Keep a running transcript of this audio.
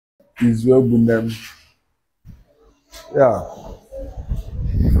is well. Yeah.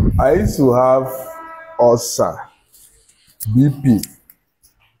 I used to have ulcer, BP,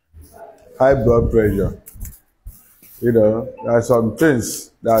 high blood pressure. You know, there are some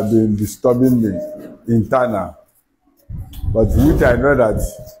things that have been disturbing me internal, but which I know that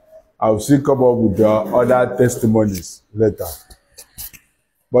I'll still come up with the other testimonies later.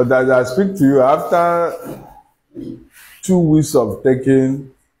 But as I speak to you, after 2 weeks of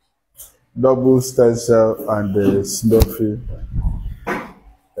taking double stem cell and Sanofi,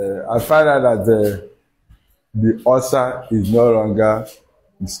 I find out that the ulcer is no longer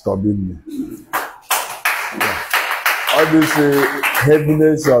disturbing me. Yeah. All this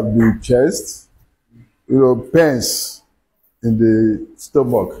heaviness of the chest, you know, pains in the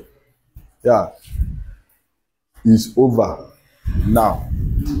stomach, yeah, is over now.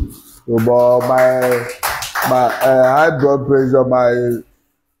 So, but my high blood pressure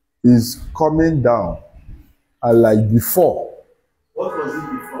is coming down, and like before. What was it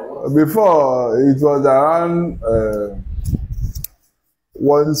before? Before it was around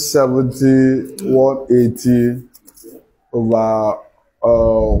 170, 180 over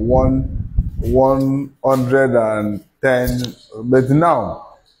 110, but now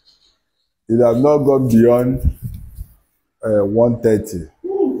it has not gone beyond 130.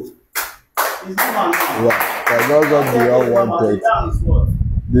 It's not now. Yeah, it has not gone beyond 130.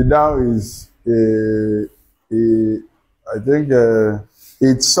 The down is I think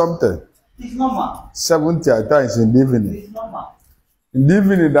it's something. It's normal. 70 at times in the evening. It's normal. In the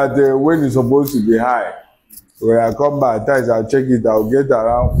evening, that when it's supposed to be high, when I come back, at times I'll check it, I'll get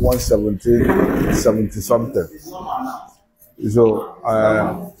around 170, 70 something. It's normal now. So,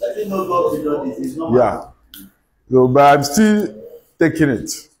 let me know God will do this. It's normal. yeah. So, but I'm still taking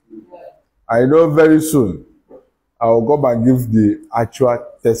it. I know very soon I will come and give the actual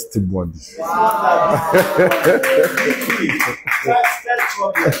testimony. Wow.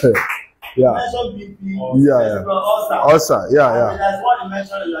 Yeah. Yeah. Ulcer. Yeah. That's what you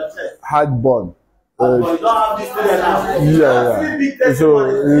mentioned in your chest. Heartburn. You don't have this thing now.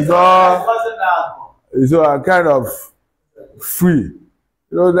 Yeah. So I'm kind of free.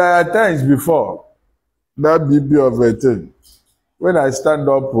 You know, there are times before that BP of a thing. When I stand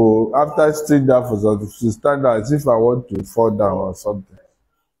up, after staying down for something, to stand up as if I want to fall down or something.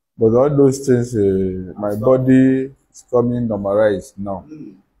 But all those things, my body is coming normalized now.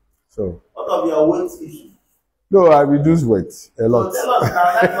 So. What of your weight issue? No, I reduce weight a lot. So tell us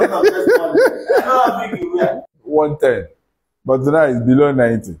now, that's not of testimony. I know how big you were. 110. But now it's below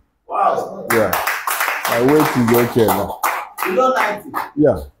 90. Wow. Yeah. My weight is okay now. Below 90?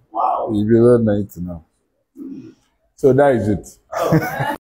 Yeah. Wow. It's below 90 now. So that is it.